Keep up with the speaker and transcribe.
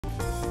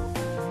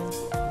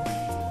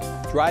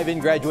Drive-in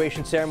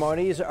graduation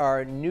ceremonies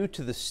are new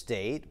to the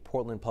state.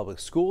 Portland Public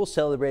Schools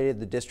celebrated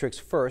the district's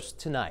first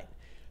tonight.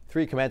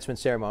 3 commencement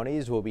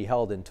ceremonies will be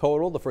held in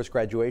total. The first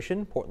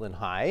graduation, Portland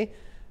High.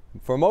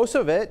 For most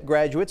of it,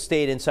 graduates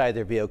stayed inside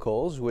their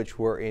vehicles, which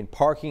were in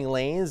parking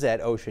lanes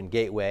at Ocean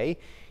Gateway.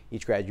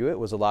 Each graduate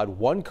was allowed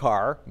 1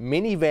 car,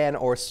 minivan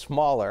or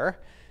smaller.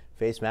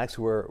 Face masks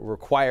were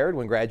required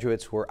when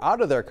graduates were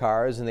out of their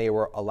cars, and they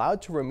were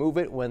allowed to remove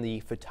it when the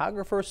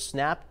photographer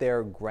snapped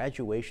their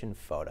graduation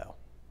photo.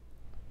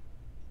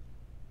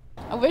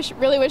 I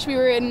really wish we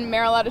were in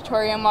Merrill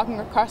Auditorium walking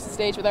across the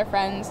stage with our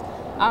friends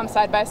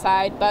side by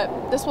side,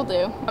 but this will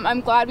do. I'm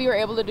glad we were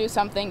able to do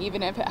something,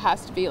 even if it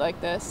has to be like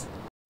this.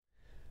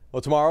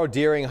 Well, tomorrow,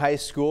 Deering High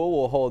School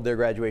will hold their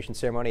graduation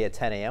ceremony at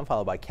 10 a.m.,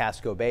 followed by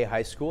Casco Bay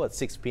High School at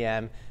 6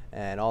 p.m.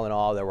 And all in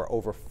all, there were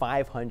over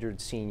 500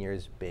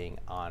 seniors being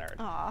honored.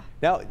 Aww.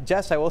 Now,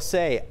 Jess, I will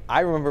say, I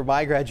remember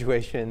my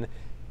graduation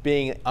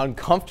being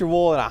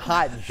uncomfortable in a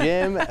hot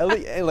gym,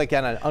 like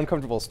on an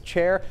uncomfortable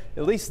chair.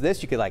 At least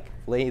this, you could like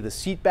lay the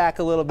seat back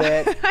a little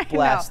bit,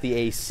 blast the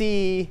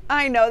AC.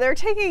 I know, they're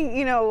taking,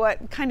 you know,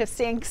 what kind of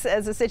stinks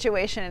as a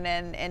situation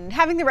and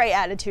having the right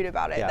attitude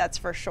about it, that's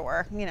for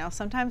sure. You know,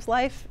 sometimes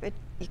life,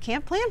 you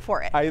can't plan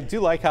for it. I do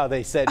like how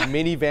they said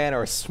minivan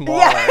or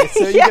smaller.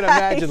 So you can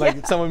imagine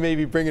like someone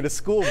maybe bringing a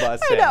school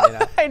bus in. I know, you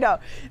know? I know.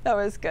 That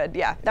was good.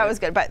 Yeah, that was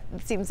good. But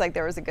it seems like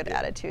there was a good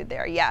attitude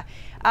there. Yeah.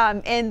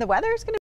 And the weather is going to